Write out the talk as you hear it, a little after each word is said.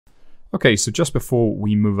Okay, so just before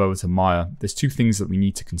we move over to Maya, there's two things that we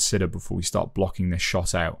need to consider before we start blocking this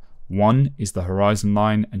shot out. One is the horizon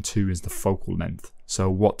line, and two is the focal length. So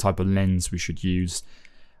what type of lens we should use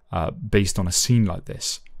based on a scene like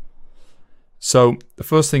this. So the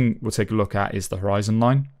first thing we'll take a look at is the horizon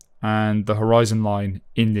line. And the horizon line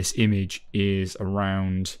in this image is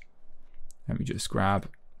around, let me just grab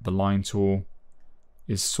the line tool,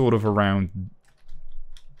 is sort of around,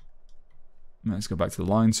 let's go back to the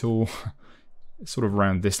line tool, it's sort of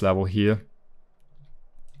around this level here.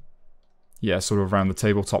 Yeah, sort of around the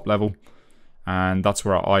tabletop level. And that's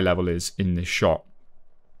where our eye level is in this shot.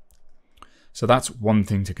 So that's one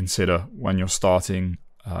thing to consider when you're starting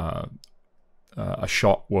a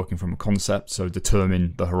shot working from a concept. So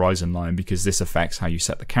determine the horizon line, because this affects how you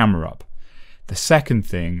set the camera up. The second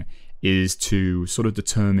thing is to sort of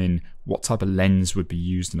determine what type of lens would be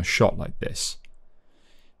used in a shot like this.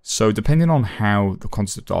 So depending on how the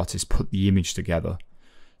concept artist put the image together,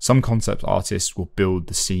 some concept artists will build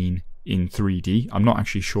the scene in 3D. I'm not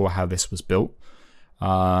actually sure how this was built.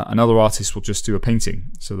 Another artist will just do a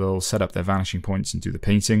painting. So they'll set up their vanishing points and do the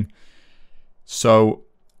painting. So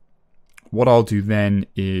what I'll do then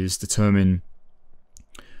is determine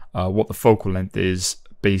what the focal length is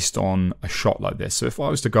based on a shot like this. So if I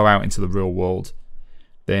was to go out into the real world,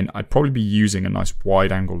 then I'd probably be using a nice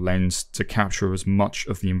wide angle lens to capture as much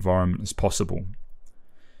of the environment as possible.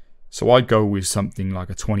 So I'd go with something like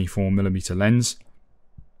a 24mm lens.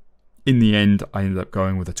 In the end, I ended up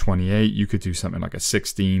going with a 28. You could do something like a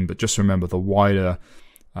 16, but just remember, the wider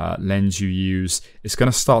lens you use, it's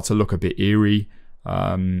going to start to look a bit eerie,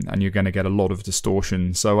 and you're going to get a lot of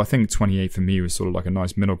distortion. So I think 28 for me was sort of like a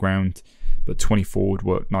nice middle ground, but 24 would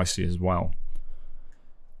work nicely as well.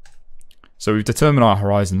 So we've determined our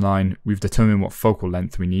horizon line, we've determined what focal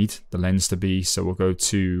length we need the lens to be, so we'll go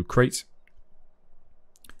to Create,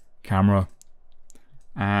 Camera,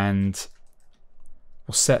 and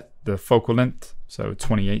we'll set the focal length, so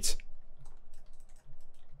 28.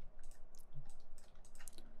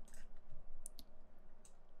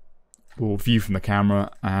 We'll view from the camera,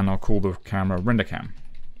 and I'll call the camera Render Cam.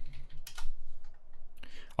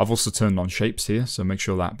 I've also turned on shapes here, so make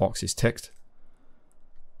sure that box is ticked.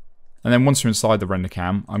 And then once you're inside the render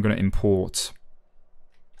cam, I'm going to import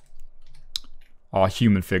our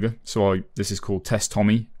human figure. So this is called Test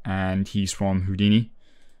Tommy, and he's from Houdini.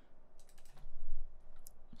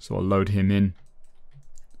 So I'll load him in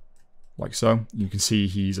like so. You can see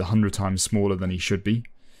he's 100 times smaller than he should be.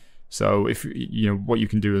 So if you know what you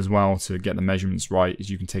can do as well to get the measurements right is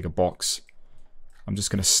you can take a box. I'm just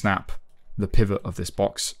going to snap the pivot of this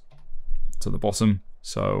box to the bottom.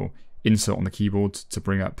 So insert on the keyboard to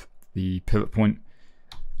bring up the pivot point,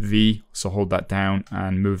 V, so hold that down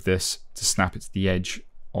and move this to snap it to the edge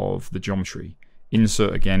of the geometry.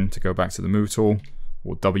 Insert again to go back to the move tool,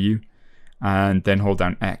 or W, and then hold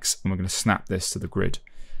down X, and we're going to snap this to the grid.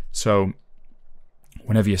 So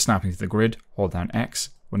whenever you're snapping to the grid, hold down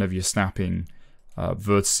X. Whenever you're snapping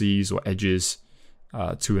vertices or edges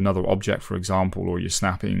to another object, for example, or you're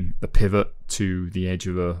snapping the pivot to the edge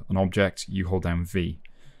of an object, you hold down V.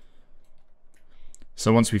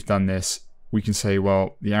 So once we've done this, we can say,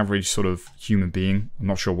 well, the average sort of human being, I'm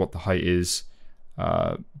not sure what the height is,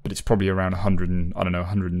 but it's probably around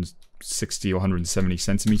 160 or 170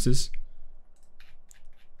 centimeters.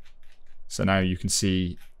 So now you can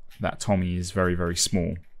see that Tommy is very, very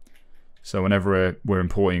small. So whenever we're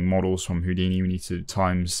importing models from Houdini, we need to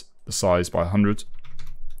times the size by 100.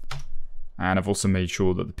 And I've also made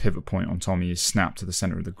sure that the pivot point on Tommy is snapped to the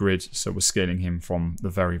center of the grid, so we're scaling him from the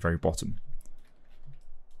very, very bottom.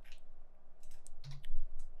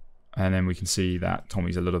 And then we can see that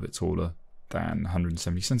Tommy's a little bit taller than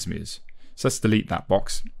 170 centimeters. So let's delete that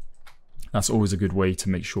box. That's always a good way to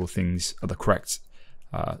make sure things are the correct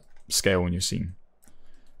scale in your scene.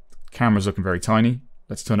 Camera's looking very tiny.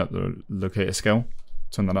 Let's turn up the locator scale.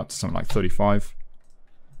 Turn that up to something like 35.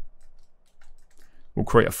 We'll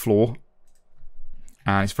create a floor.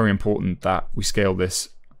 And it's very important that we scale this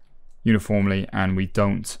uniformly and we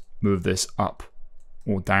don't move this up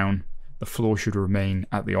or down. The floor should remain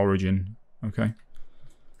at the origin, okay?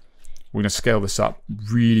 We're going to scale this up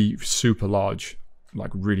really super large,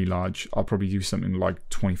 like really large. I'll probably do something like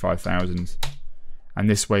 25,000. And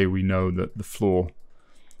this way we know that the floor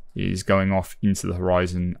is going off into the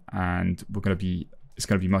horizon, and it's going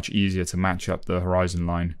to be much easier to match up the horizon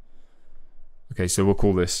line. Okay, so we'll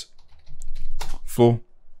call this floor.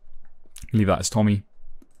 Leave that as Tommy.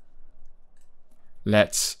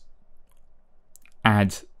 Let's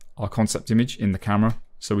add our concept image in the camera,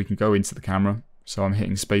 so we can go into the camera. So I'm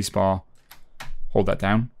hitting spacebar, hold that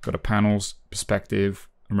down, go to panels, perspective,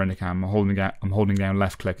 and render cam. I'm holding down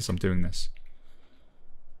left click as I'm doing this.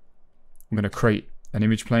 I'm going to create an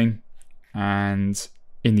image plane, and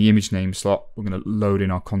in the image name slot, we're going to load in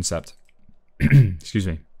our concept. Excuse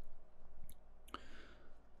me.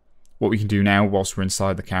 What we can do now whilst we're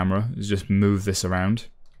inside the camera is just move this around.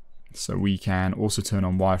 So we can also turn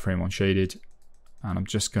on wireframe on shaded, and I'm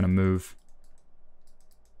just going to move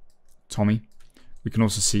Tommy. We can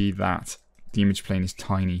also see that the image plane is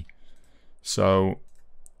tiny. So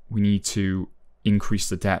we need to increase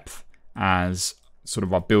the depth, as sort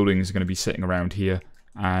of our building is going to be sitting around here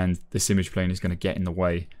and this image plane is going to get in the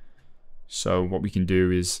way. So what we can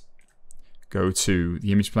do is go to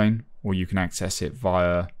the image plane, or you can access it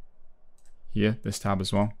via here, this tab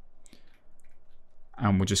as well.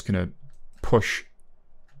 And we're just going to push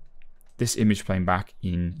this image plane back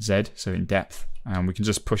in Z, so in depth, and we can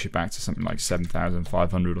just push it back to something like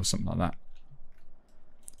 7,500 or something like that.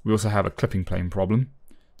 We also have a clipping plane problem.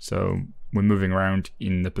 So we're moving around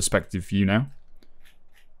in the perspective view now.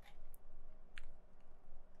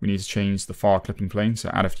 We need to change the far clipping plane, so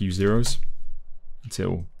add a few zeros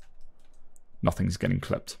until nothing's getting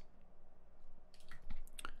clipped.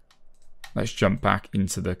 Let's jump back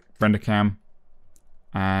into the render cam,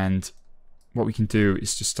 and what we can do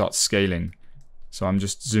is just start scaling. So I'm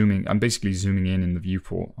basically zooming in the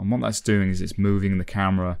viewport, and what that's doing is it's moving the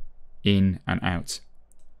camera in and out.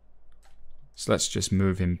 So let's just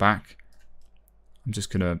move him back. I'm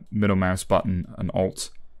just going to middle mouse button and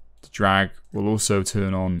Alt to drag. We'll also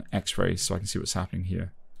turn on X-rays so I can see what's happening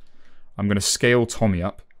here. I'm going to scale Tommy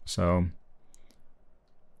up, or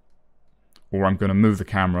I'm going to move the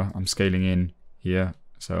camera. I'm scaling in here,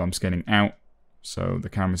 so I'm scaling out. So the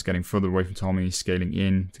camera's getting further away from Tommy, scaling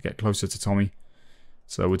in to get closer to Tommy.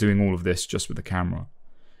 So we're doing all of this just with the camera.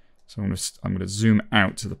 So I'm going to zoom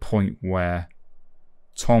out to the point where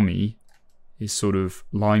Tommy is sort of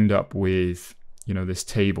lined up with, this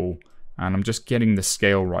table, and I'm just getting the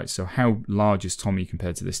scale right. So how large is Tommy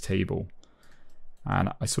compared to this table? And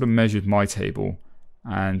I sort of measured my table,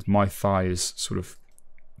 and my thigh is sort of,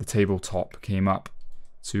 the tabletop came up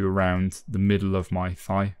to around the middle of my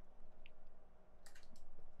thigh.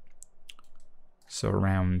 So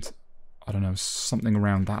around, I don't know, something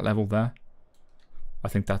around that level there. I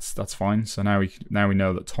think that's fine. So now we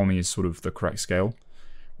know that Tommy is sort of the correct scale.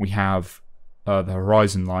 We have the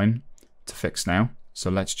horizon line to fix now.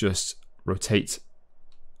 So let's just rotate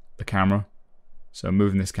the camera. So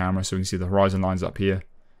moving this camera so we can see the horizon lines up here.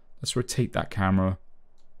 Let's rotate that camera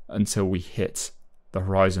until we hit the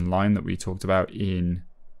horizon line that we talked about in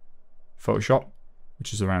Photoshop,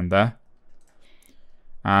 which is around there.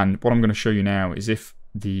 And what I'm going to show you now is if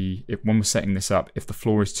when we're setting this up, if the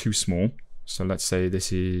floor is too small, so let's say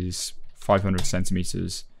this is 500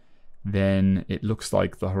 centimeters, then it looks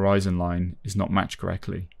like the horizon line is not matched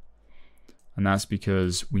correctly. And that's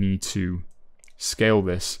because we need to scale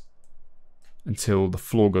this until the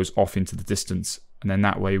floor goes off into the distance, and then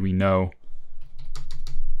that way we know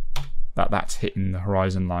that that's hitting the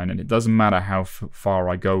horizon line. And it doesn't matter how far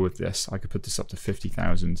I go with this. I could put this up to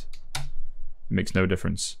 50,000. It makes no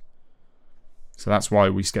difference. So that's why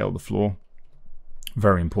we scale the floor.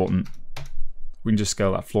 Very important. We can just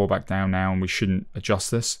scale that floor back down now, and we shouldn't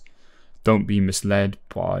adjust this. Don't be misled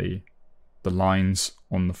by the lines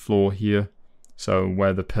on the floor here. So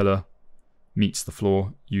where the pillar meets the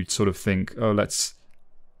floor, you'd sort of think, oh, let's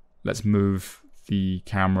move the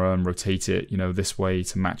camera and rotate it, this way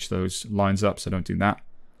to match those lines up. So don't do that.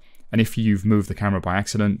 And if you've moved the camera by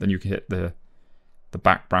accident, then you can hit the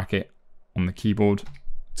back bracket on the keyboard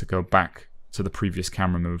to go back to the previous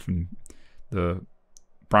camera move, and the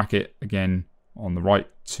bracket again on the right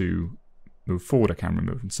to move forward a camera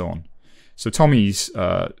move, and so on. So Tommy's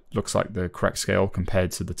looks like the correct scale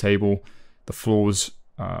compared to the table. The floor's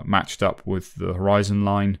matched up with the horizon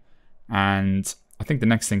line, and I think the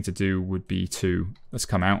next thing to do would be let's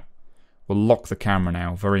come out. We'll lock the camera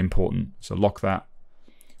now, very important. So lock that.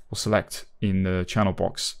 We'll select in the channel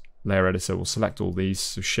box layer editor, we'll select all these,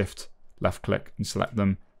 so shift left click and select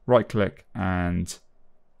them, right click and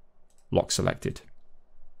lock selected.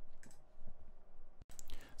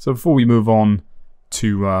 So before we move on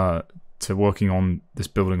to working on this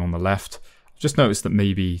building on the left, I've just noticed that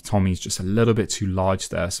maybe Tommy's just a little bit too large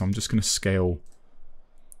there, so I'm just going to scale,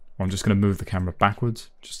 or I'm just going to move the camera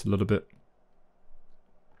backwards just a little bit.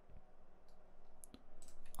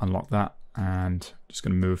 Unlock that, and just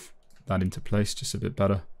going to move that into place just a bit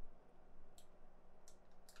better.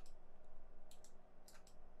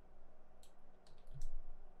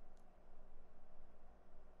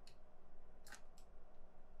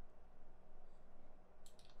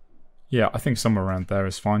 Yeah, I think somewhere around there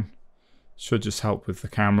is fine. Should just help with the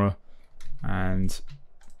camera, and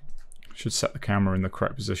should set the camera in the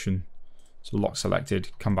correct position. So lock selected,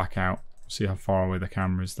 come back out, see how far away the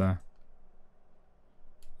camera is there.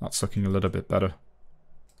 That's looking a little bit better.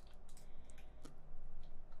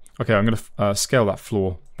 Okay, I'm going to scale that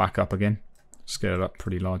floor back up again. Scale it up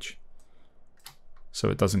pretty large so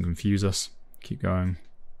it doesn't confuse us. Keep going.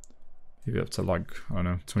 Maybe up to like, I don't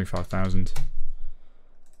know, 25,000.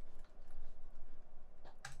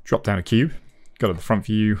 Drop down a cube. Go to the front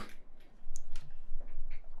view.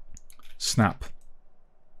 Snap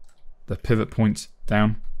the pivot point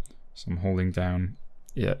down. So I'm holding down,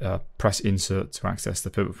 press insert to access the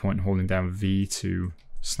pivot point, and holding down V to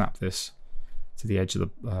snap this to the edge of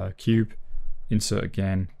the cube. Insert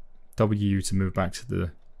again, W to move back to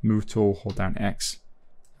the move tool, hold down X,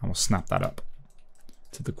 and we'll snap that up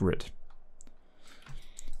to the grid.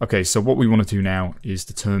 Okay, so what we want to do now is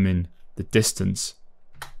determine the distance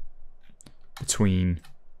between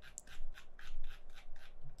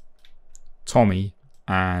Tommy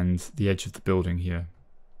and the edge of the building here.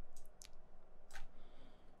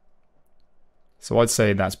 So I'd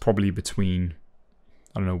say that's probably between,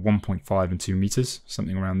 I don't know, 1.5 and 2 meters,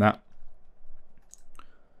 something around that.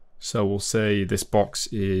 So we'll say this box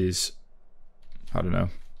is, I don't know,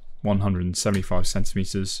 175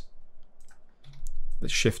 centimeters.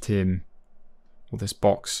 Let's shift him, or this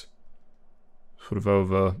box, sort of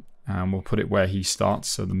over, and we'll put it where he starts,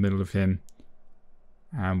 so the middle of him,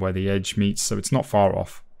 and where the edge meets, so it's not far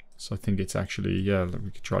off. So I think it's actually, yeah, we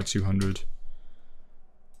could try 200.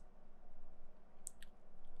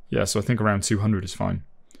 Yeah, so I think around 200 is fine.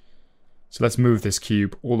 So let's move this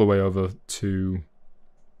cube all the way over to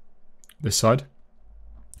this side,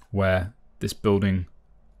 where this building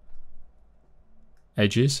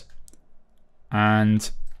edge is. And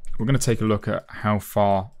we're going to take a look at how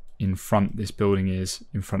far in front this building is,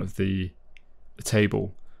 in front of the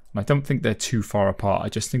table. And I don't think they're too far apart. I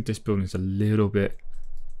just think this building is a little bit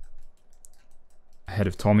ahead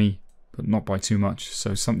of Tommy, but not by too much.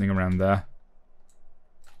 So something around there.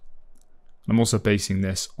 I'm also basing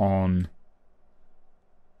this on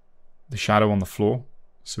the shadow on the floor,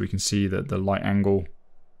 so we can see that the light angle,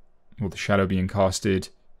 or the shadow being casted,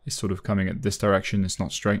 is sort of coming at this direction. It's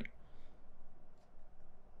not straight.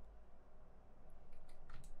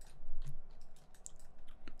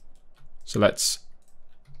 So let's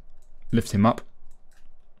lift him up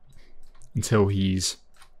until he's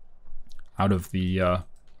out of the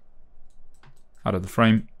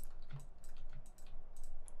frame.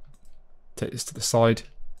 Take this to the side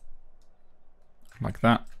like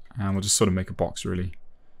that, and we'll just sort of make a box really.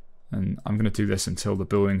 And I'm going to do this until the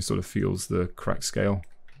building sort of feels the correct scale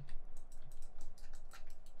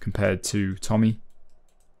compared to Tommy.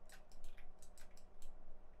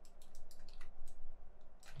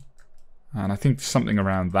 And I think something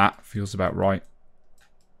around that feels about right.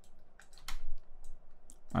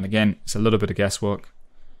 And again, it's a little bit of guesswork.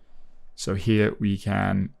 So here we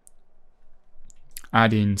can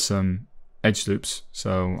add in some edge loops.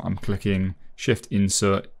 So I'm clicking shift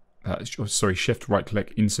right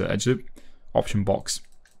click, insert edge loop, option box,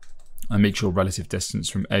 and make sure relative distance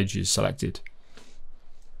from edge is selected.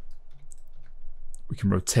 We can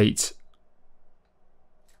rotate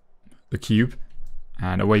the cube,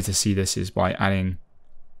 and a way to see this is by adding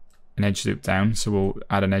an edge loop down. So we'll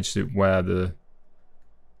add an edge loop where the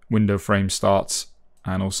window frame starts,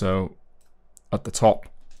 and also at the top,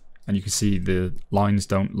 and you can see the lines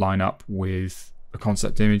don't line up with the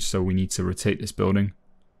concept image, so we need to rotate this building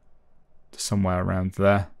to somewhere around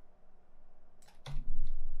there.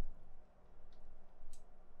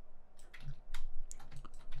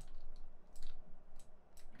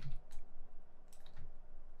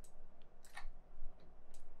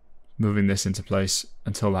 Moving this into place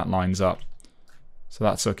until that lines up. So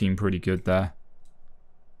that's looking pretty good there.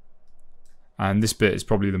 And this bit is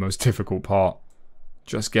probably the most difficult part,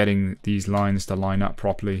 just getting these lines to line up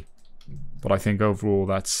properly. But I think overall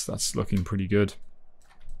that's looking pretty good.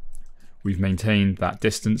 We've maintained that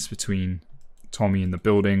distance between Tommy and the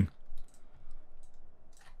building.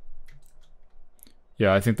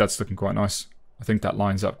 Yeah, I think that's looking quite nice. I think that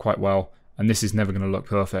lines up quite well. And this is never going to look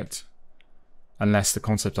perfect unless the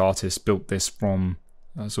concept artist built this from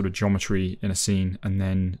sort of geometry in a scene and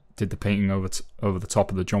then did the painting over the top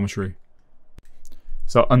of the geometry.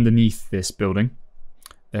 So underneath this building,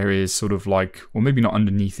 there is sort of like, or maybe not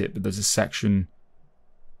underneath it, but there's a section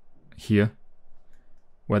here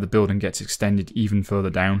where the building gets extended even further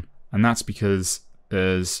down. And that's because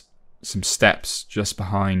there's some steps just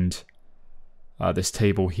behind this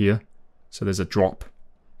table here. So there's a drop,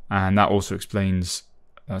 and that also explains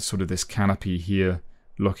sort of this canopy here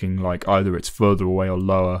looking like either it's further away or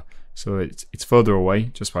lower. So it's further away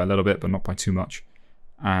just by a little bit, but not by too much.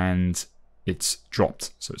 And it's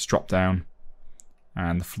dropped, so it's dropped down.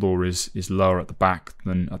 And the floor is lower at the back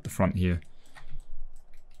than at the front here.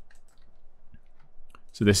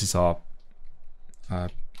 So this is our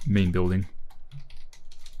main building.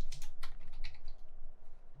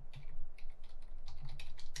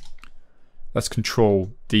 Let's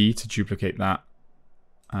Control D to duplicate that,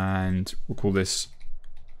 and we'll call this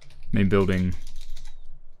main building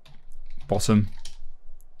bottom.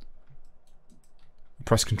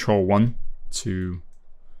 Press Control 1 to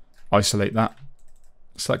isolate that.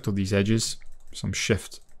 Select all these edges. So I'm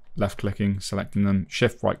Shift left clicking, selecting them,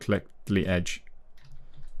 Shift right click, delete edge.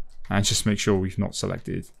 And just make sure we've not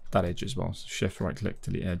selected that edge as well. So Shift right click,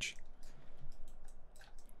 delete edge.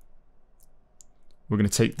 We're going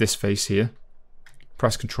to take this face here,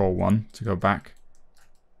 press Control 1 to go back.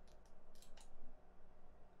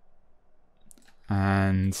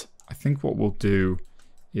 And I think what we'll do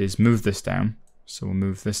is move this down. So we'll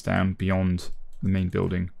move this down beyond the main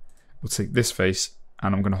building. We'll take this face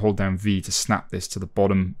and I'm going to hold down V to snap this to the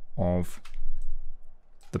bottom of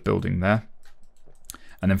the building there.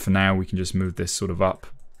 And then for now we can just move this sort of up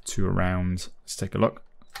to around, let's take a look,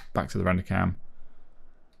 back to the render cam.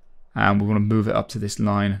 And we want to move it up to this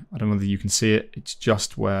line. I don't know whether you can see it. It's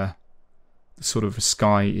just where the sort of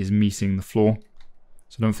sky is meeting the floor.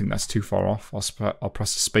 So I don't think that's too far off. I'll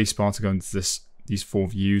press the spacebar to go into these 4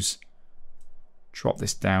 views. Drop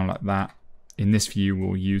this down like that. In this view,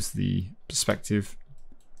 we'll use the perspective.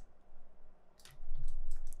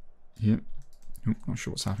 Here. Oh, not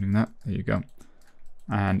sure what's happening there. There you go.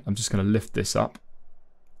 And I'm just going to lift this up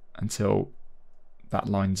until that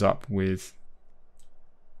lines up with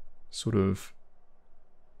sort of,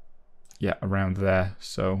 yeah, around there.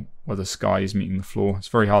 So where the sky is meeting the floor. It's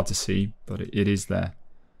very hard to see, but it is there.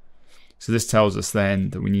 So this tells us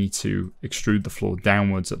then that we need to extrude the floor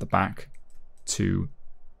downwards at the back to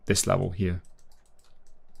this level here.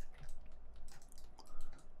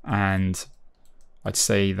 And I'd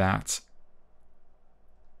say that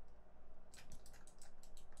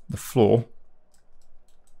the floor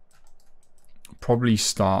probably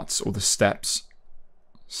starts, or the steps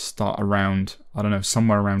start around, I don't know,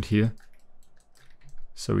 somewhere around here.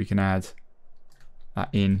 So we can add that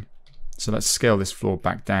in. So let's scale this floor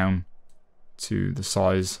back down to the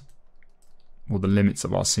size or the limits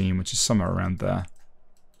of our scene, which is somewhere around there.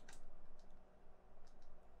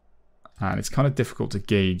 And it's kind of difficult to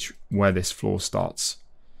gauge where this floor starts.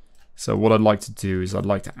 So what I'd like to do is I'd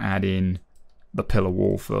like to add in the pillar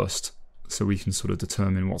wall first, so we can sort of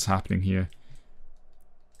determine what's happening here.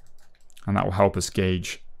 And that will help us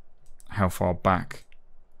gauge how far back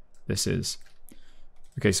this is.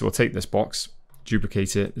 Okay, so we'll take this box,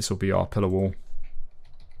 duplicate it. This will be our pillar wall.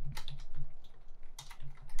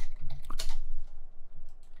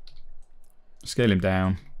 Scale him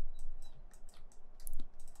down.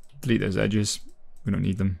 Delete those edges. We don't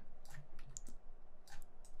need them.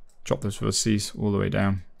 Drop those vertices all the way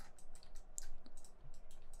down.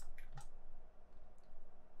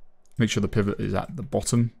 Make sure the pivot is at the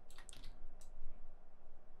bottom.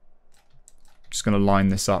 Just going to line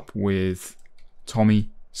this up with Tommy.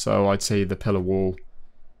 So I'd say the pillar wall,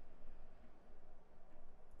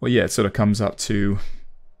 well, yeah, it sort of comes up to,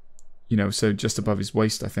 you know, so just above his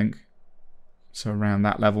waist, I think. So around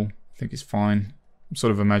that level, I think is fine. I'm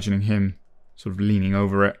sort of imagining him sort of leaning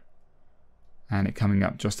over it and it coming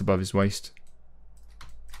up just above his waist.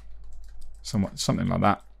 Something like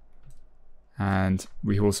that. And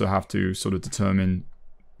we also have to sort of determine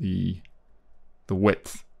the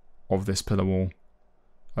width of this pillar wall.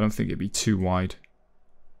 I don't think it'd be too wide.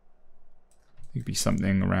 It'd be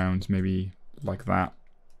something around maybe like that.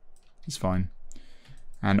 It's fine.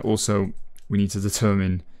 And also we need to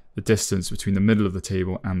determine the distance between the middle of the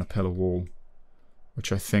table and the pillar wall,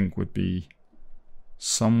 which I think would be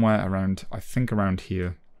somewhere around, I think around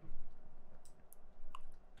here.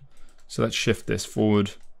 So let's shift this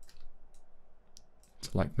forward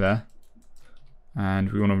to like there.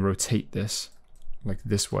 And we want to rotate this like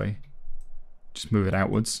this way. Just move it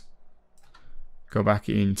outwards. Go back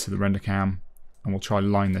into the render cam and we'll try to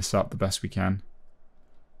line this up the best we can.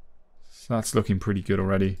 So that's looking pretty good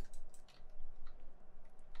already.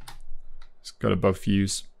 Let's go to both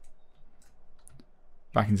views.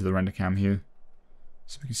 Back into the render cam here.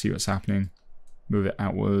 So we can see what's happening. Move it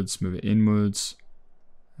outwards, move it inwards.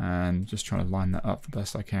 And just trying to line that up the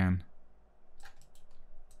best I can.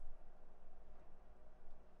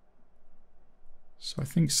 So I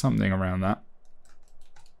think something around that.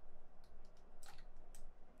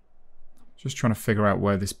 Just trying to figure out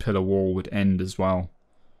where this pillar wall would end as well.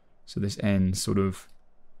 So this end sort of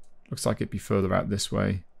looks like it'd be further out this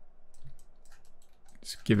way.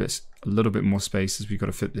 Let's give it a little bit more space as we've got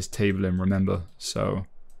to fit this table in, remember. So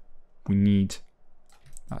we need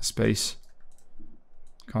that space.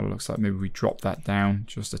 Kind of looks like maybe we drop that down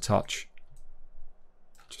just a touch,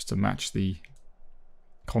 just to match the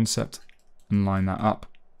concept, and line that up.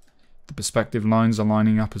 The perspective lines are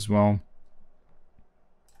lining up as well.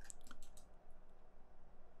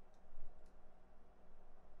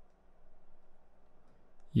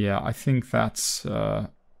 Yeah, I think that's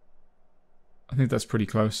pretty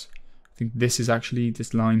close. I think this is actually,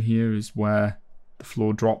 this line here is where the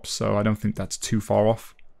floor drops, so I don't think that's too far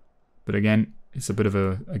off. But again, it's a bit of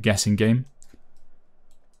a guessing game.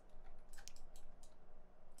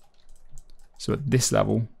 So at this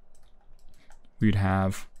level, we'd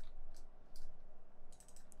have,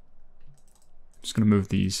 I'm just going to move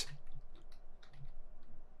these.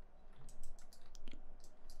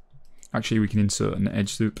 Actually, we can insert an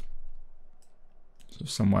edge loop. So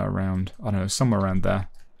somewhere around, I don't know, somewhere around there.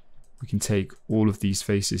 We can take all of these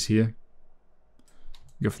faces here.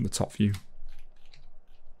 Go from the top view.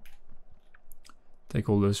 Take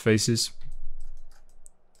all those faces.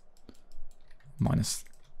 Minus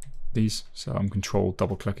these. So I'm control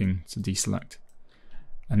double clicking to deselect.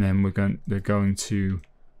 And then we're going to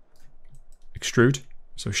extrude.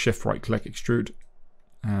 So shift right click extrude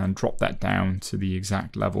and drop that down to the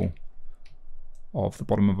exact level of the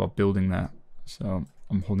bottom of our building there. So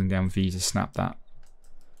I'm holding down V to snap that.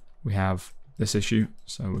 We have this issue,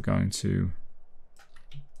 so we're going to,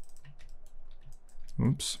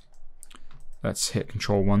 oops, let's hit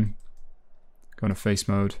Control 1, go into face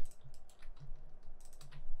mode,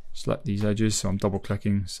 select these edges, so I'm double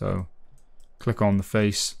clicking, so click on the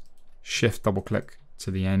face, shift double click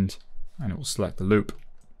to the end, and it will select the loop.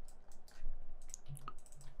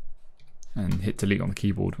 And hit delete on the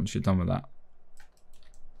keyboard once you're done with that.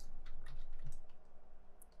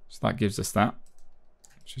 So that gives us that,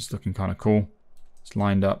 which is looking kind of cool. It's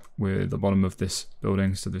lined up with the bottom of this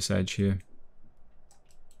building, so this edge here.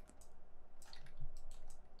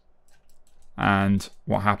 And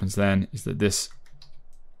what happens then is that this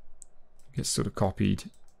gets sort of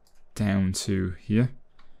copied down to here.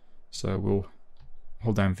 So we'll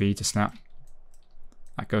hold down V to snap.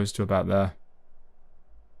 That goes to about there.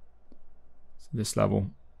 So this level.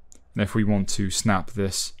 And if we want to snap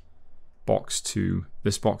this box to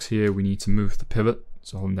this box here, we need to move the pivot.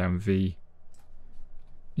 So holding down V,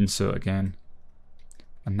 insert again,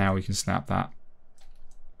 and now we can snap that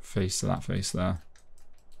face to that face there.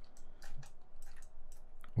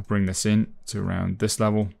 We'll bring this in to around this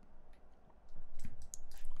level.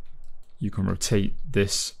 You can rotate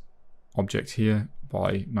this object here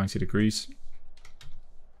by 90 degrees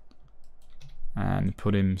and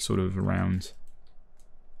put him sort of around,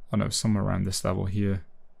 I don't know, somewhere around this level here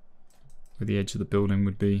where the edge of the building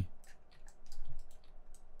would be.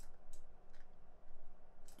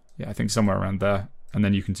 Yeah, I think somewhere around there, and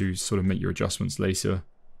then you can do sort of make your adjustments later.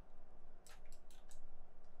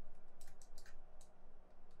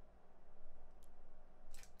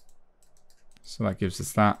 So that gives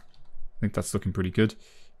us that. I think that's looking pretty good. You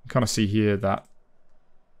can kind of see here that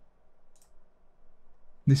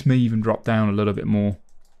this may even drop down a little bit more.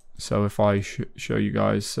 So if I show you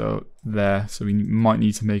guys, so there, so we might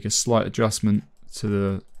need to make a slight adjustment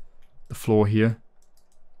to the floor here.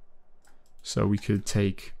 So we could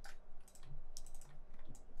take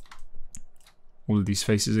all of these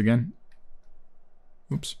faces again.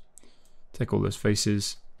 Oops. Take all those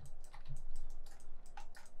faces,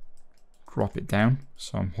 drop it down.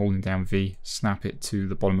 So I'm holding down V, snap it to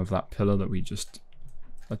the bottom of that pillar that we just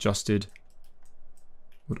adjusted.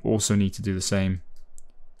 Would also need to do the same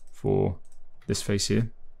for this face here.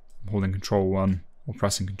 I'm holding Control 1 or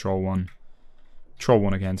pressing Control 1. Control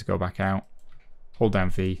 1 again to go back out. Hold down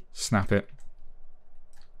V, snap it.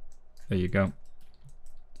 There you go.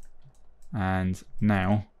 And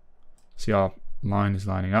now, see our line is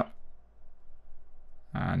lining up.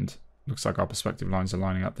 And looks like our perspective lines are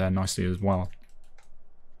lining up there nicely as well.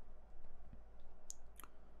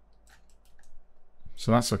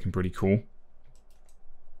 So that's looking pretty cool.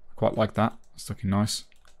 I quite like that. It's looking nice.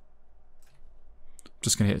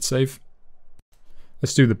 Just going to hit save.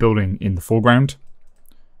 Let's do the building in the foreground.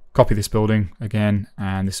 Copy this building again,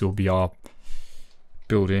 and this will be our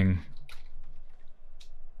building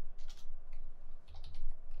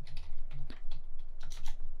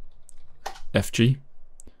FG.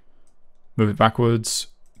 Move it backwards,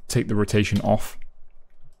 take the rotation off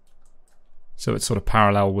so it's sort of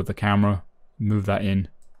parallel with the camera, move that in,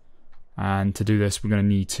 and to do this we're going to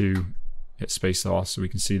need to hit spacebar so we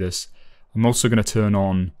can see this. I'm also going to turn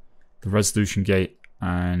on the resolution gate,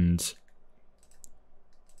 and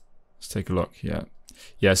let's take a look.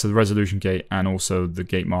 Yeah, so the resolution gate and also the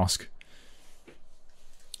gate mask.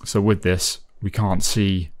 So with this, we can't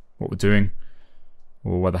see what we're doing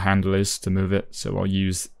or where the handle is to move it. So I'll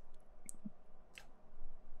use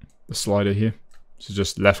the slider here. So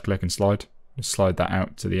just left click and slide. Just slide that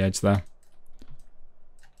out to the edge there.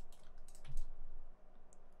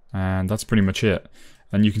 And that's pretty much it.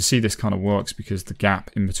 And you can see this kind of works because the gap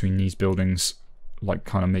in between these buildings like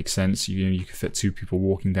kind of makes sense. You can fit 2 people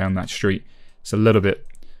walking down that street. It's a little bit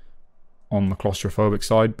on the claustrophobic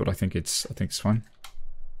side, but I think it's fine.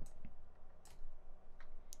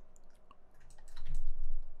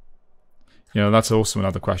 That's also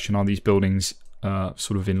another question. Are these buildings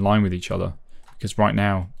sort of in line with each other? Because right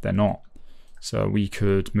now they're not. So we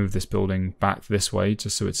could move this building back this way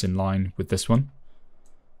just so it's in line with this one.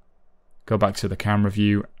 Go back to the camera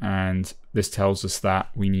view, and this tells us that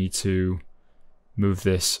we need to move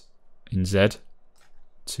this in Z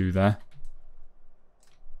to there.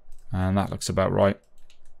 And that looks about right.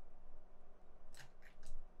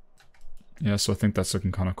 Yeah, so I think that's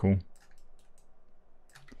looking kind of cool.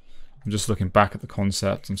 I'm just looking back at the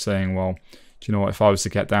concept and saying, well, do you know what, if I was to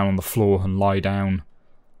get down on the floor and lie down,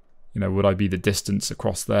 would I be the distance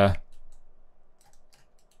across there?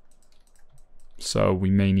 So we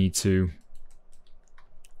may need to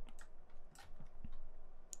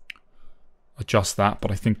adjust that, but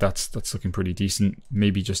I think that's looking pretty decent.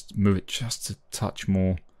 Maybe just move it just a touch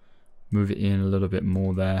more, move it in a little bit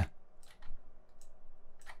more there.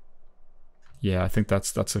 Yeah, I think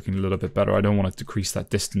that's looking a little bit better. I don't want to decrease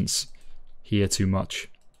that distance here too much.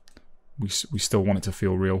 We still want it to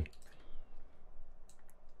feel real.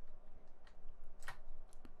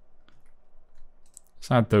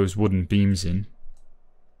 Let's add those wooden beams in.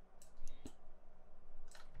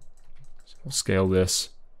 So we'll scale this.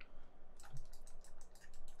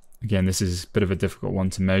 Again, this is a bit of a difficult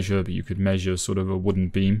one to measure, but you could measure sort of a wooden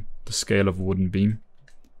beam, the scale of a wooden beam.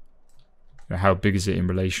 How big is it in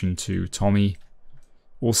relation to Tommy?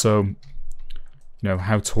 Also,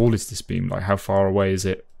 how tall is this beam? Like, how far away is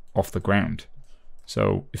it off the ground?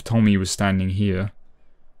 So if Tommy was standing here,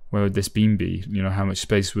 where would this beam be? How much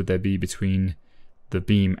space would there be between the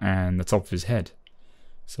beam and the top of his head?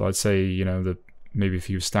 So I'd say, that maybe if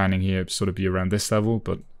he was standing here, it'd sort of be around this level,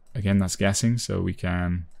 but again, that's guessing. So we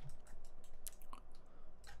can,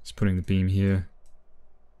 just putting the beam here.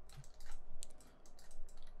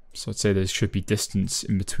 So I'd say there should be distance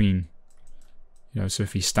in between. So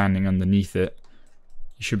if he's standing underneath it,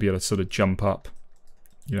 you should be able to sort of jump up.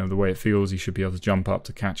 The way it feels, you should be able to jump up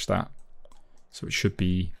to catch that. So it should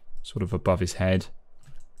be sort of above his head.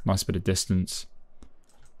 Nice bit of distance.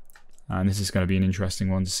 And this is going to be an interesting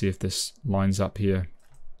one to see if this lines up here.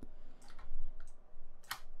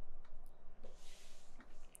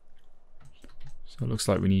 So it looks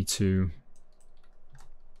like we need to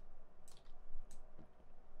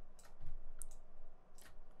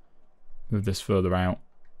move this further out.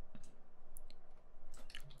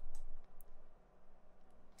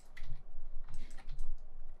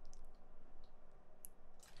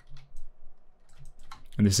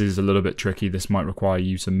 And this is a little bit tricky. This might require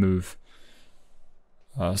you to move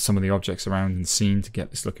some of the objects around in the scene to get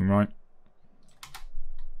this looking right.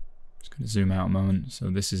 Just going to zoom out a moment. So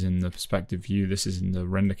this is in the perspective view. This is in the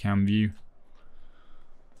render cam view.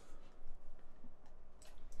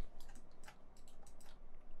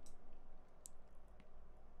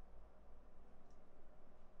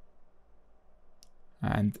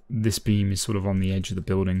 And this beam is sort of on the edge of the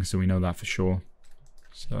building, so we know that for sure.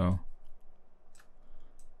 So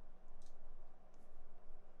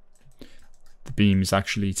the beam is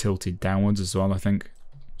actually tilted downwards as well, I think.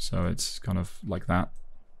 So it's kind of like that.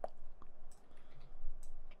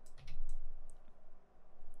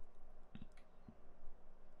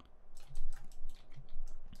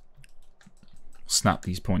 Snap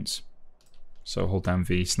these points. So hold down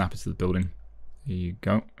V, snap it to the building. Here you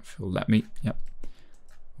go. If it'll let me. Yep.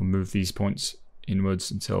 We'll move these points inwards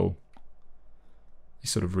until they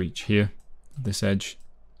sort of reach here, this edge.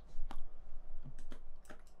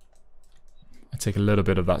 I take a little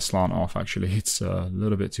bit of that slant off, actually. It's a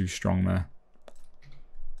little bit too strong there.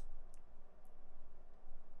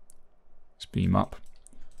 Let's beam up.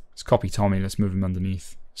 Let's copy Tommy. Let's move him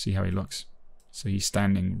underneath. See how he looks. So he's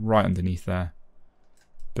standing right underneath there.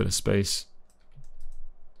 Bit of space.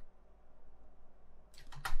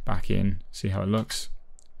 Back in. See how it looks.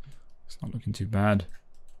 It's not looking too bad.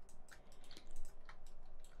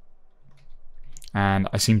 And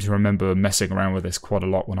I seem to remember messing around with this quite a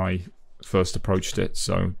lot when I first approached it,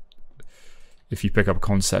 so if you pick up a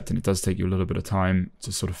concept and it does take you a little bit of time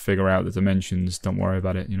to sort of figure out the dimensions, don't worry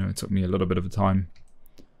about it. You know, it took me a little bit of a time.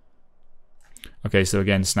 Okay, so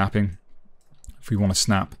again, snapping. If we want to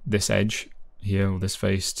snap this edge here, or this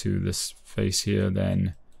face to this face here,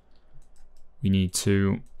 then we need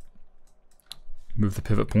to move the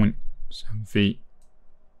pivot point. So V,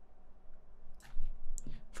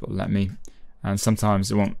 if it'll let me. And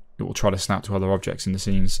sometimes it will try to snap to other objects in the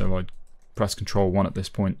scene, so I'd press Control-1 at this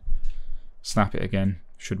point. Snap it again,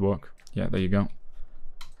 should work. Yeah, there you go.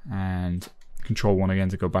 And Control-1 again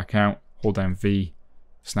to go back out. Hold down V,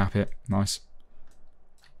 snap it, nice.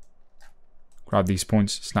 Grab these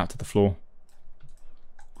points, snap to the floor.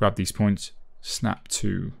 Grab these points, snap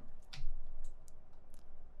to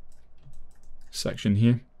section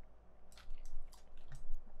here.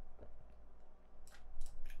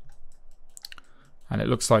 And it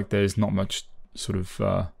looks like there's not much sort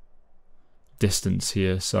of distance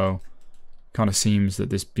here, so kind of seems that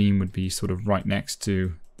this beam would be sort of right next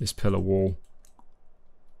to this pillar wall.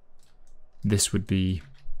 This would be,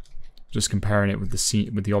 just comparing it with the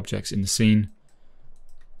scene, with the objects in the scene,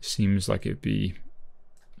 seems like it'd be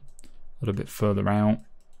a little bit further out.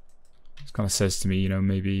 It kind of says to me, you know,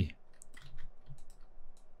 maybe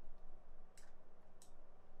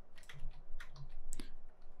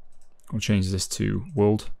I'll change this to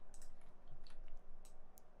world.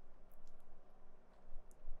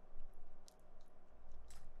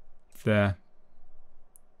 There.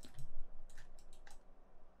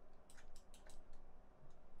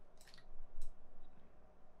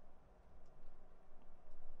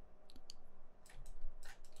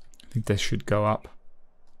 I think this should go up,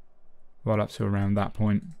 right up to around that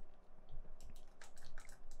point.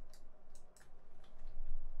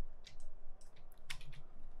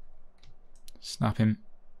 Snap him.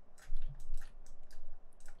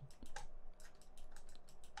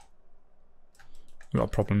 We've got a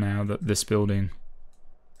problem now that this building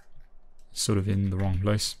is sort of in the wrong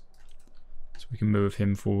place. So we can move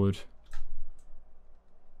him forward.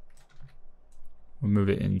 We'll move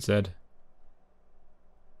it in Z.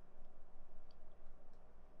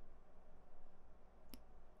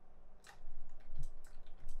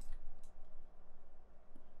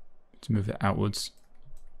 To move it outwards.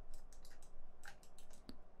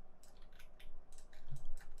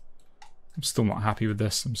 I'm still not happy with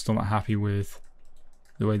this. I'm still not happy with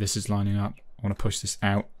the way this is lining up. I want to push this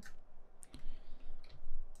out.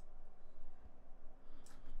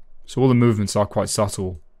 So all the movements are quite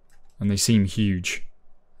subtle and they seem huge.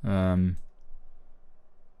 So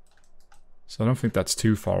I don't think that's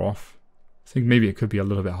too far off. I think maybe it could be a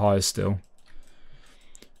little bit higher still.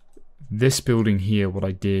 This building here, what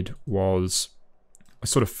I did was I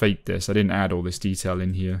sort of faked this. I didn't add all this detail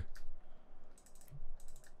in here.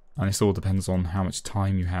 And this all depends on how much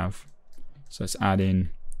time you have. So let's add in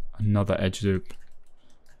another edge loop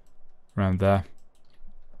around there.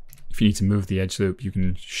 If you need to move the edge loop, you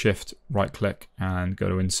can shift, right click and go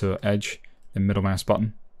to insert edge, then middle mouse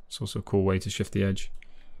button. It's also a cool way to shift the edge.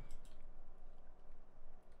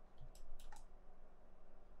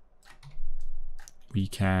 We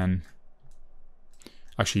can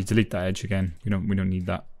actually delete that edge again. We don't need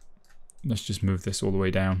that. Let's just move this all the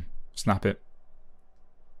way down. Snap it.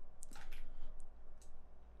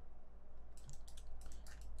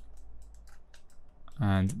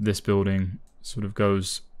 And this building sort of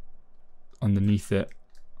goes underneath it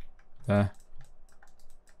there.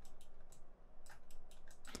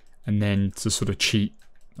 And then to sort of cheat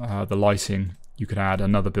the lighting, you could add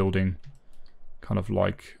another building, kind of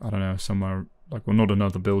like, I don't know, somewhere like, well, not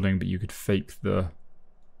another building, but you could fake the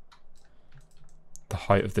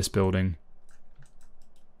height of this building.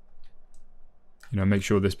 You know, make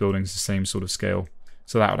sure this building's the same sort of scale.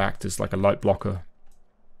 So that would act as like a light blocker.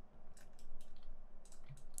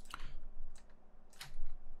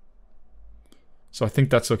 So I think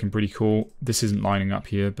that's looking pretty cool. This isn't lining up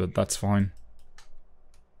here, but that's fine.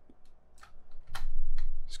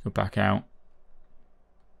 Let's go back out.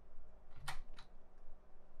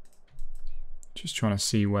 Just trying to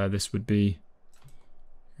see where this would be.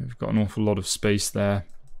 We've got an awful lot of space there,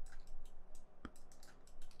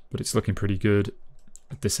 but it's looking pretty good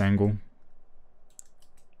at this angle.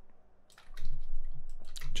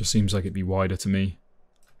 Just seems like it'd be wider to me.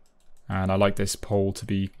 And I like this pole to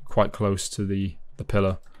be quite close to the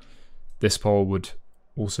pillar. This pole would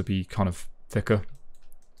also be kind of thicker.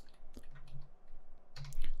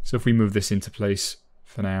 So if we move this into place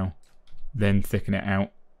for now, then thicken it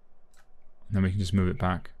out, and then we can just move it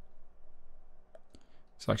back.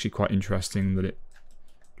 It's actually quite interesting that it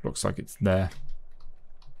looks like it's there.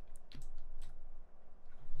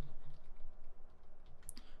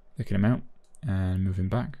 Thicken them out. and move him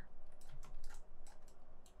back.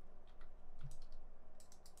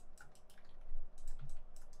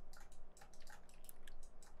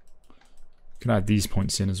 You can add these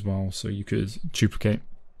points in as well, so you could duplicate.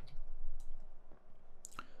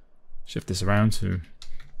 Shift this around to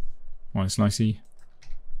 -90.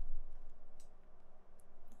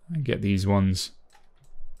 And get these ones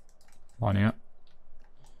lining up.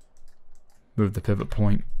 Move the pivot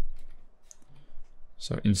point.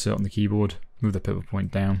 So insert on the keyboard, move the pivot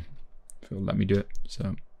point down. If it'll let me do it.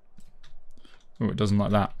 So, oh, it doesn't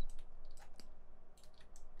like that.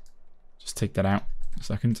 Just take that out a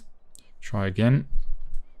second. Try again.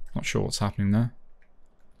 Not sure what's happening there.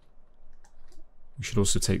 We should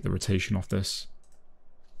also take the rotation off this.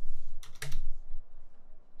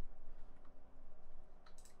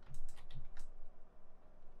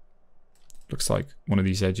 Looks like one of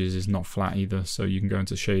these edges is not flat either, so you can go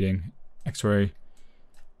into shading, X-ray,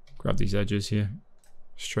 grab these edges here,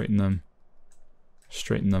 straighten them.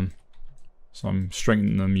 So I'm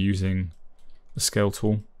straightening them using the scale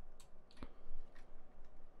tool.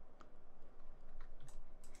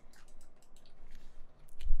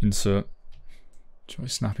 Insert. Try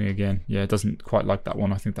snapping again. Yeah, it doesn't quite like that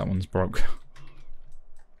one. I think that one's broke.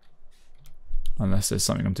 Unless there's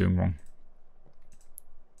something I'm doing wrong.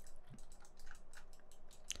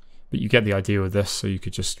 But you get the idea with this, so you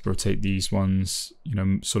could just rotate these ones, you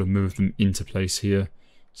know, sort of move them into place here.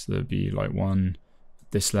 So there'd be like one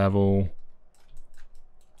at this level.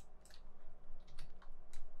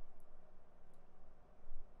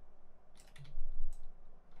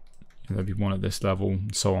 And there'd be one at this level,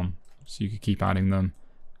 and so on. So you could keep adding them.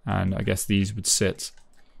 And I guess these would sit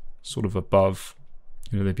sort of above,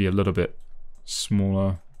 you know, they'd be a little bit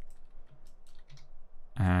smaller.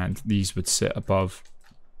 And these would sit above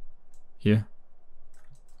here.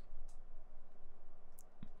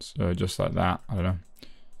 So just like that, I don't know.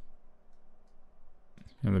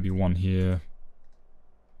 And there'll be one here,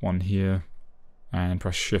 and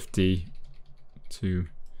press Shift D to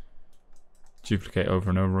duplicate over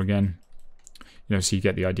and over again. You know, so you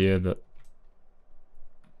get the idea that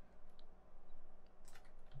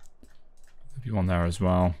there'll be one there as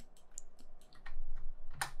well.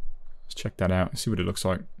 Let's check that out, see what it looks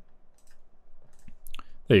like.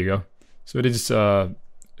 There you go. So it is,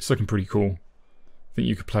 it's looking pretty cool. I think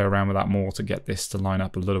you could play around with that more to get this to line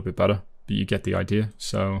up a little bit better, but you get the idea.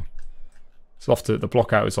 So it's off to, the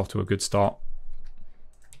block out is off to a good start.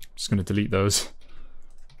 Just going to delete those.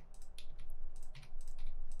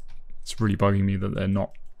 It's really bugging me that they're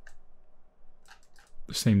not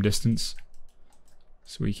the same distance.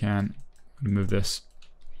 So we can move this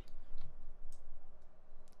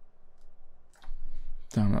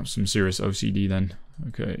down. That's some serious OCD then.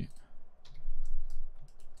 Okay.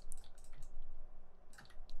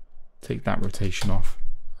 Take that rotation off.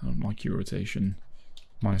 I don't like your rotation.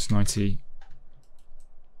 -90.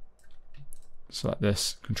 Select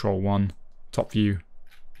this. Control 1. Top view.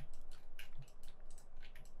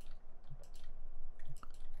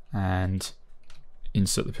 And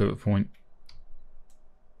insert the pivot point.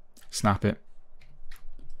 Snap it.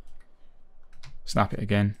 Snap it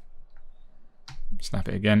again. Snap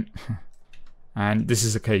it again. And this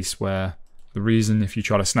is a case where the reason if you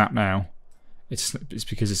try to snap now, it's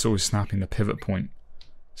because it's always snapping the pivot point.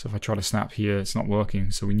 So if I try to snap here, it's not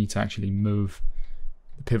working. So we need to actually move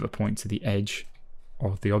the pivot point to the edge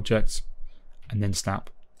of the object and then snap.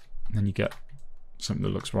 And then you get something that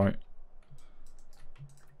looks right.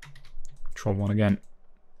 Control 1 again.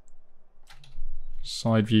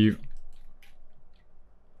 Side view.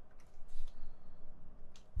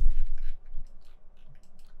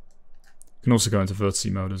 You can also go into vertice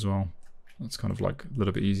mode as well. That's kind of like a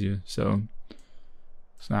little bit easier. So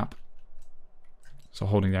snap. So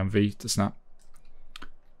holding down V to snap.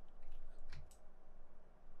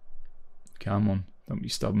 Come on, don't be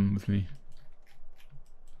stubborn with me.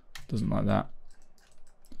 Doesn't like that.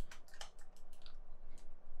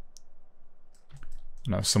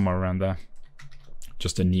 No, somewhere around there.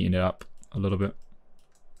 Just to neaten it up a little bit.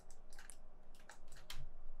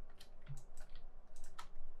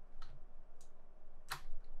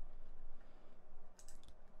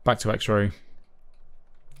 Back to X-ray.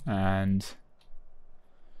 And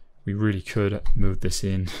we really could move this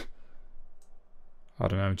in. I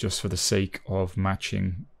don't know, just for the sake of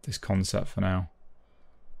matching this concept for now.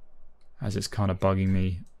 As it's kind of bugging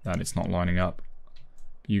me that it's not lining up.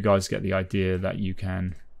 You guys get the idea that you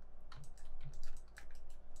can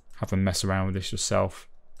have a mess around with this yourself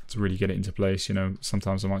to really get it into place. You know,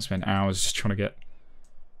 sometimes I might spend hours just trying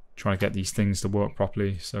to get these things to work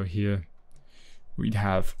properly. So here we'd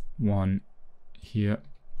have one here,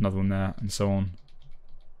 another one there, and so on.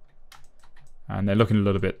 And they're looking a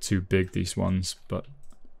little bit too big, these ones, but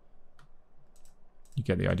you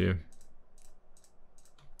get the idea.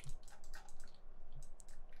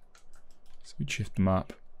 So we shift them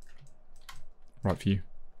up. Right view.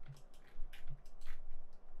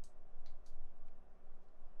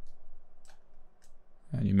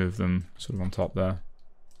 And you move them sort of on top there.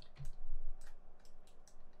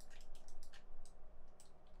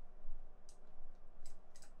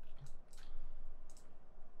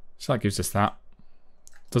 So that gives us that.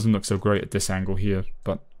 Doesn't look so great at this angle here,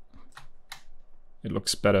 but it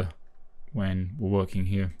looks better when we're working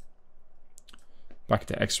here. Back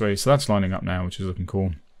to X-ray, so that's lining up now, which is looking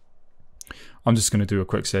cool. I'm just going to do a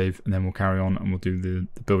quick save and then we'll carry on and we'll do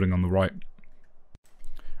the building on the right.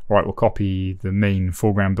 Alright, we'll copy the main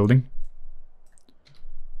foreground building.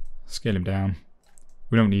 Scale him down.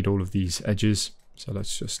 We don't need all of these edges, so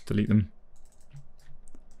let's just delete them.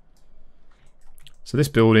 So this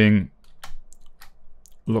building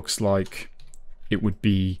looks like it would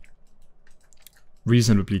be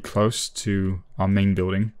reasonably close to our main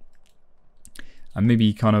building. And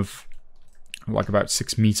maybe kind of like about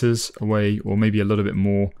 6 meters away, or maybe a little bit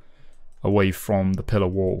more away from the pillar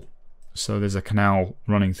wall. So there's a canal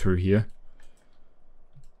running through here.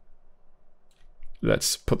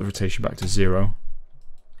 Let's put the rotation back to 0.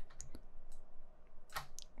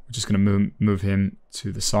 We're just going to move him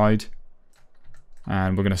to the side.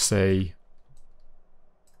 And we're going to say,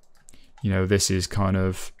 you know, this is kind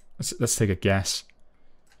of, let's take a guess.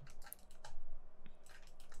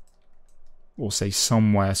 We'll say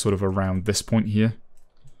somewhere sort of around this point here.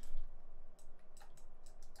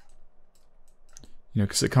 You know,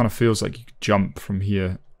 because it kind of feels like you could jump from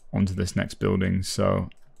here onto this next building. So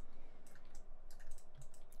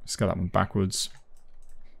let's get that one backwards.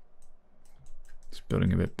 This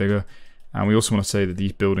building a bit bigger. And we also want to say that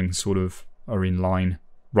these buildings sort of are in line,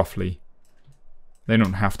 roughly. They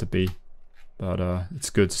don't have to be, but it's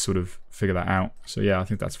good to sort of figure that out. So yeah, I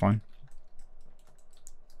think that's fine.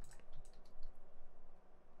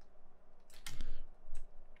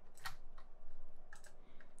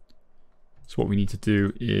 So what we need to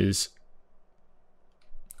do is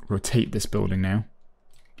rotate this building now.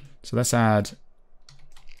 So let's add,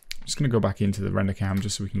 I'm just going to go back into the render cam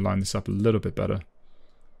just so we can line this up a little bit better.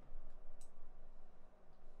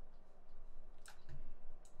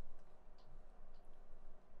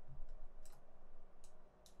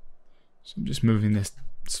 So I'm just moving this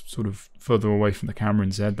sort of further away from the camera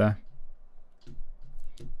in Z there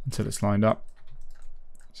until it's lined up.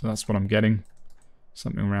 So that's what I'm getting,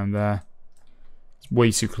 something around there. It's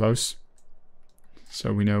way too close,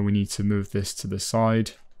 so we know we need to move this to the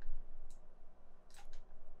side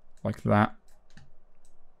like that.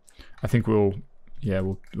 I think we'll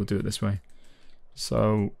do it this way.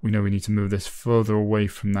 So we know we need to move this further away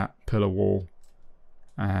from that pillar wall,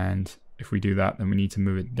 and if we do that, then we need to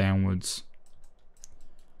move it downwards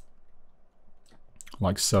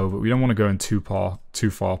like so, but we don't want to go in too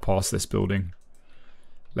far past this building.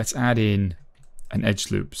 Let's add in an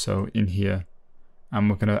edge loop, so in here, and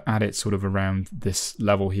we're going to add it sort of around this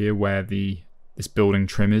level here where this building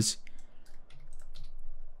trim is.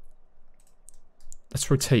 Let's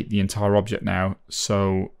rotate the entire object now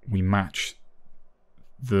so we match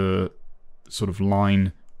the sort of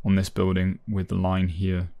line on this building with the line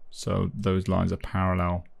here. So those lines are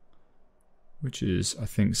parallel, which is, I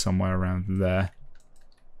think, somewhere around there.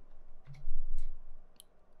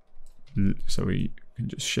 So we can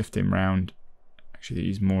just shift him around. Actually,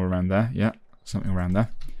 he's more around there. Yeah, something around there.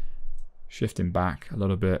 Shift him back a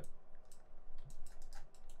little bit.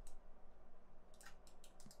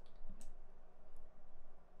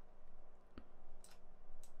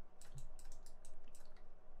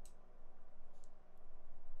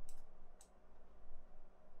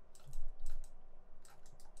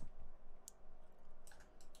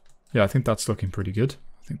 Yeah, I think that's looking pretty good.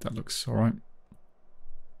 I think that looks all right.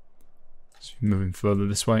 So moving further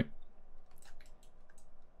this way.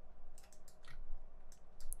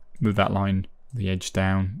 Move that line, the edge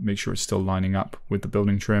down, make sure it's still lining up with the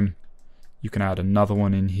building trim. You can add another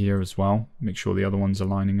one in here as well. Make sure the other ones are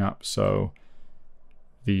lining up. So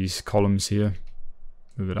these columns here,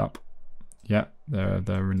 move it up. Yeah,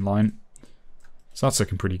 they're in line. So that's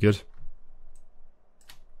looking pretty good.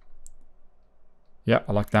 Yeah,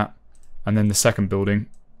 I like that. And then the second building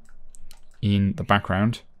in the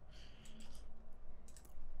background.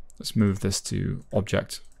 Let's move this to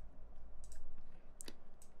object.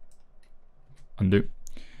 Undo.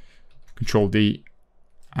 Control D.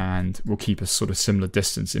 And we'll keep a sort of similar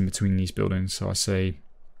distance in between these buildings. So I say,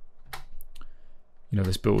 you know,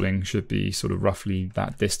 this building should be sort of roughly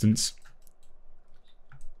that distance.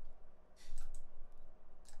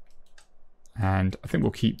 And I think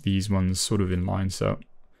we'll keep these ones sort of in line. So I'm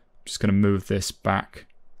just going to move this back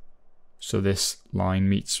so this line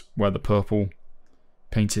meets where the purple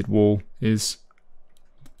painted wall is.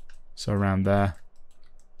 So around there.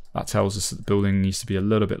 That tells us that the building needs to be a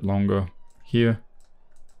little bit longer here.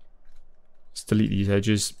 Let's delete these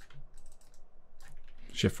edges.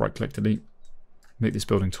 Shift right click delete. Make this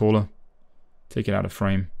building taller. Take it out of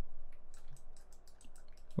frame.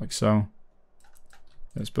 Like so.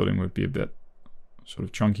 This building would be a bit sort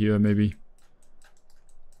of chunkier maybe.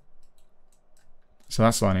 So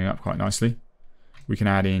that's lining up quite nicely. We can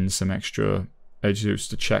add in some extra edges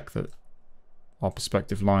to check that our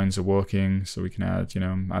perspective lines are working. So we can add, you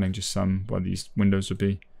know, adding just some where these windows would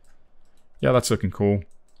be. Yeah, that's looking cool.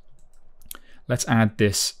 Let's add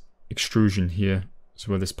this extrusion here.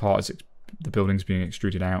 So where this part is, the building's being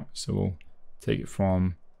extruded out. So we'll take it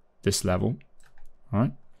from this level. All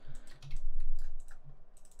right.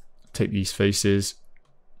 Take these faces,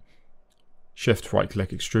 shift right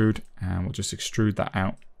click extrude, and we'll just extrude that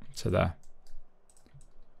out to there.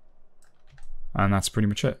 And that's pretty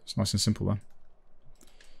much it. It's nice and simple then.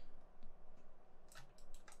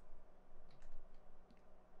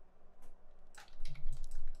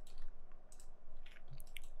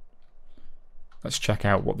 Let's check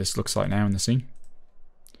out what this looks like now in the scene.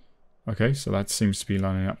 Okay, so that seems to be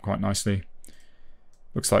lining up quite nicely.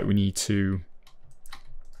 Looks like we need to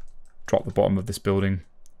drop the bottom of this building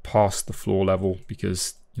past the floor level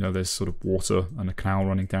because, you know, there's sort of water and a canal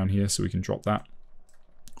running down here, so we can drop that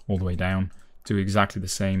all the way down. Do exactly the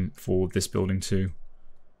same for this building too.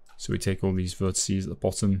 So we take all these vertices at the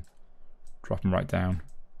bottom, drop them right down.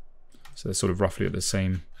 So they're sort of roughly at the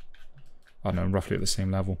same, I don't know, roughly at the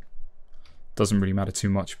same level. Doesn't really matter too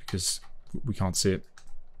much because we can't see it.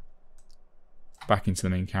 Back into the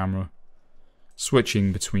main camera.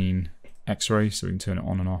 Switching between X-ray so we can turn it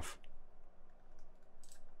on and off.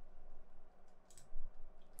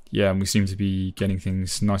 Yeah, and we seem to be getting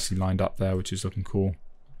things nicely lined up there, which is looking cool.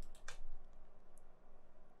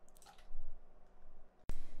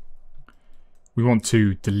 We want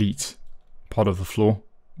to delete part of the floor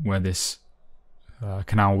where this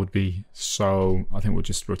canal would be, so I think we'll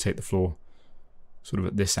just rotate the floor sort of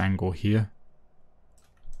at this angle here.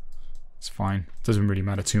 It's fine. Doesn't really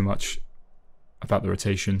matter too much about the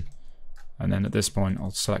rotation. And then at this point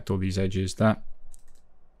I'll select all these edges, that,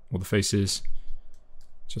 all the faces,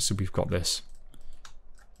 just so we've got this.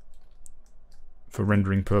 For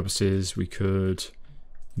rendering purposes we could,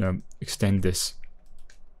 you know, extend this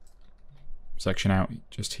section out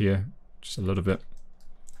just here, just a little bit.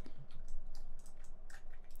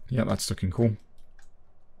 Yeah, that's looking cool.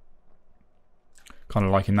 Kind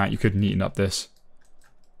of liking that. You could neaten up this.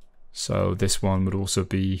 So this one would also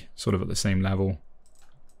be sort of at the same level.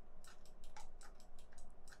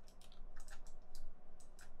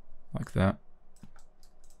 Like that.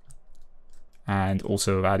 And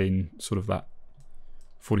also add in sort of that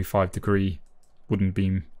 45-degree wooden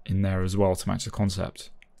beam in there as well to match the concept.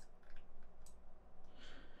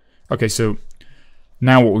 Okay, so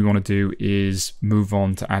now what we want to do is move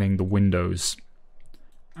on to adding the windows.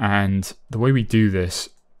 And the way we do this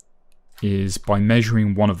is by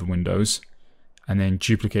measuring one of the windows and then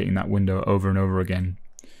duplicating that window over and over again.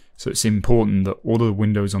 So it's important that all of the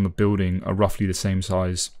windows on the building are roughly the same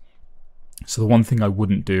size. So the one thing I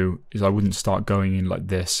wouldn't do is I wouldn't start going in like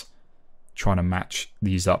this, trying to match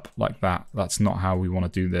these up like that. That's not how we want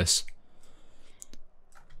to do this.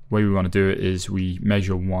 The way we want to do it is we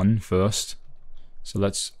measure one first. So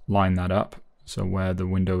let's line that up. So where the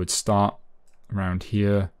window would start, around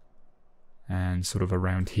here and sort of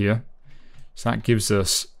around here. So that gives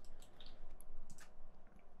us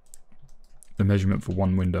the measurement for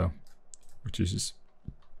one window, which is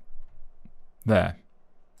there.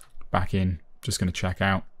 Back in, just going to check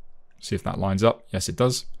out, see if that lines up. Yes, it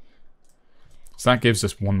does. So that gives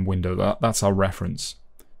us one window. That's our reference.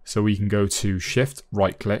 So we can go to Shift,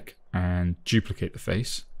 right click, and duplicate the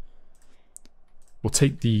face. We'll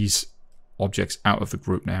take these objects out of the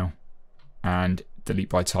group now and delete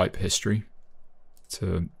by type history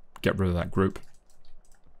to get rid of that group.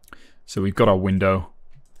 So we've got our window.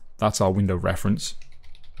 That's our window reference.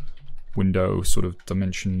 Window sort of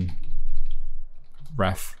dimension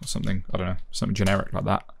ref or something. I don't know, something generic like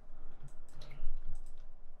that.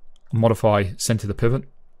 Modify center the pivot.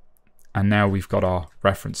 And now we've got our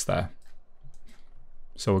reference there.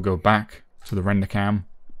 So we'll go back to the render cam,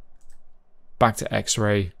 back to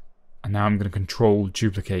X-ray, and now I'm going to control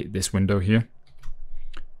duplicate this window here.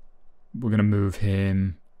 We're going to move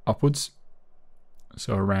him upwards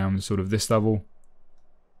So around sort of this level,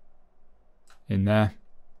 in there.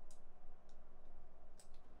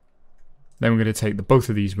 Then we're going to take both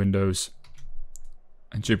of these windows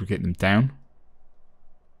and duplicate them down.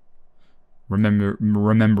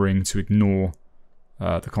 Remembering to ignore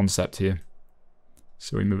the concept here.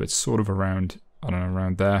 So we move it sort of around, I don't know,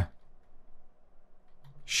 around there.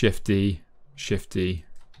 Shift D, Shift D.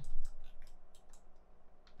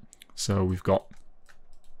 So we've got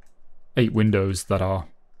 8 windows that are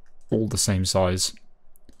all the same size.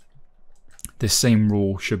 This same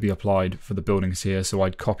rule should be applied for the buildings here. So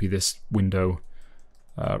I'd copy this window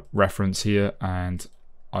reference here and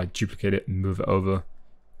I'd duplicate it and move it over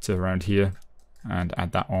to around here and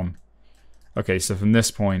add that on. Okay, so from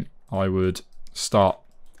this point I would start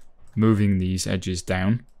moving these edges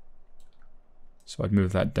down. So I'd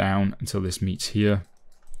move that down until this meets here.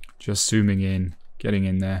 Just zooming in, getting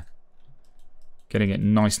in there, getting it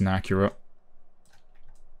nice and accurate.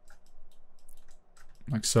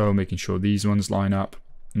 Like so, making sure these ones line up.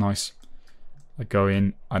 Nice. I'd go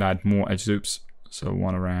in, I'd add more edge loops. So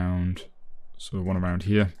one around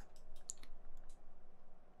here.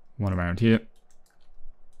 One around here.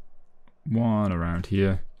 One around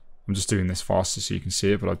here. I'm just doing this faster so you can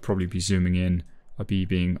see it, but I'd probably be zooming in. I'd be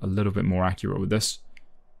being a little bit more accurate with this.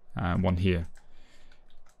 And one here.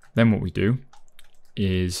 Then what we do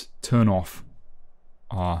is turn off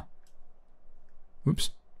our...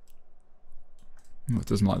 Oops. Oh, it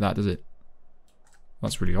doesn't like that, does it?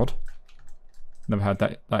 That's really odd. Never had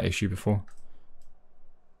that issue before.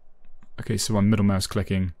 Okay, so I'm middle mouse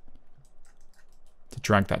clicking to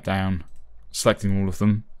drag that down, selecting all of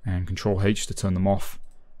them, and Control H to turn them off.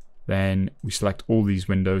 Then we select all these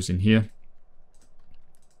windows in here.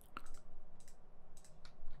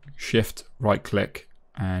 Shift, right click,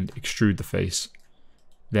 and extrude the face.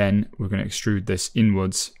 Then we're going to extrude this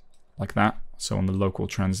inwards like that. So on the local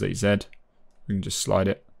translate Z, we can just slide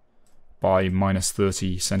it by minus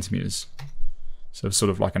 30 centimeters. So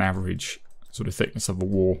sort of like an average sort of thickness of a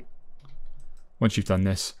wall. Once you've done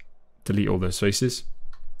this, delete all those faces,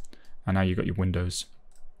 and now you've got your windows.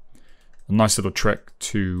 A nice little trick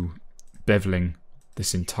to beveling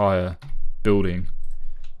this entire building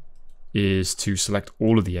is to select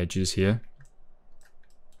all of the edges here.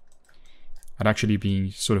 I'd actually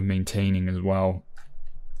be sort of maintaining as well.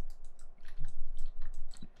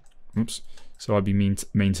 Oops. So I'd be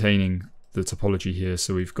maintaining the topology here.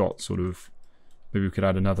 So we've got sort of, maybe we could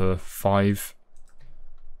add another 5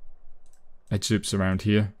 edge loops around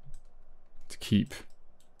here to keep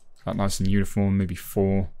that nice and uniform, maybe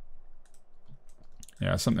 4.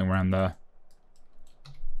 Yeah, something around there.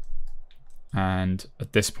 And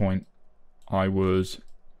at this point, I would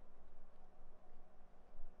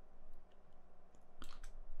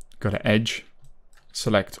go to Edge,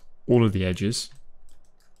 select all of the edges,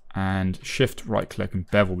 and Shift right click and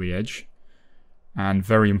bevel the edge. And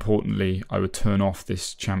very importantly, I would turn off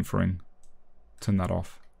this chamfering, turn that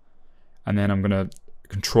off. And then I'm going to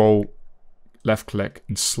Control left click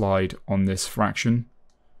and slide on this fraction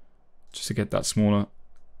just to get that smaller.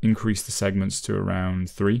 Increase the segments to around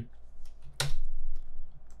 3.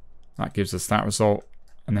 That gives us that result.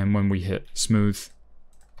 And then when we hit smooth,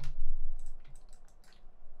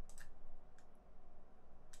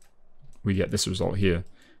 we get this result here.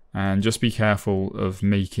 And just be careful of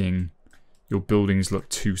making your buildings look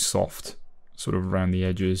too soft, sort of around the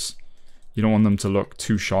edges. You don't want them to look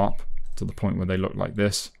too sharp to the point where they look like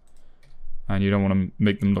this. And you don't want to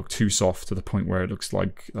make them look too soft to the point where it looks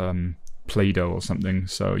like Play-Doh or something.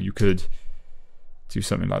 So you could do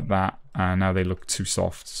something like that, and now they look too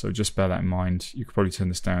soft. So just bear that in mind. You could probably turn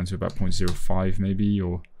this down to about 0.05 maybe,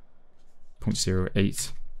 or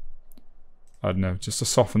 0.08. I don't know, just to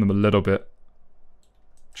soften them a little bit,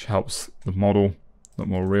 which helps the model look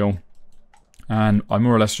more real. And I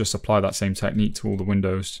more or less just apply that same technique to all the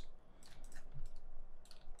windows.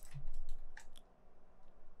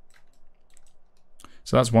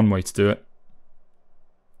 So that's one way to do it.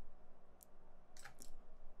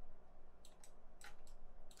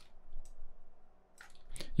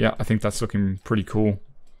 Yeah, I think that's looking pretty cool.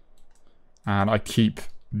 And I keep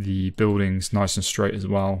the buildings nice and straight as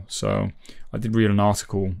well. So I did read an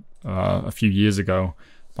article a few years ago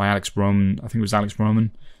by Alex Roman, I think it was Alex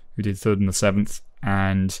Roman, who did 3rd and the 7th,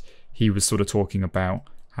 and he was sort of talking about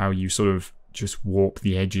how you sort of just warp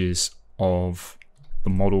the edges of the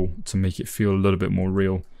model to make it feel a little bit more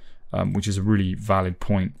real, which is a really valid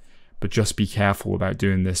point. But just be careful about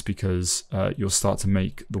doing this, because you'll start to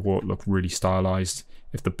make the work look really stylized.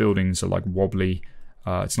 If the buildings are like wobbly,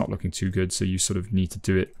 it's not looking too good, so you sort of need to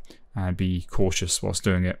do it and be cautious whilst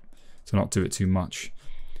doing it to not do it too much.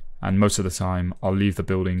 and most of the time I'll leave the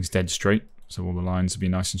buildings dead straight, so all the lines will be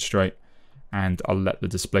nice and straight, and I'll let the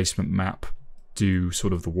displacement map do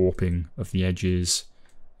sort of the warping of the edges,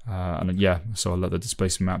 and yeah, so I'll let the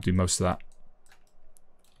displacement map do most of that.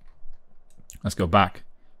 Let's go back,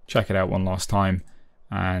 check it out one last time,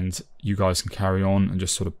 and you guys can carry on and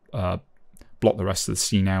just sort of blot the rest of the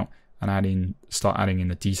scene out and start adding in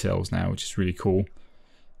the details now, which is really cool.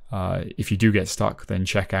 If you do get stuck, then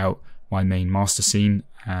check out my main master scene,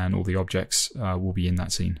 and all the objects will be in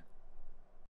that scene.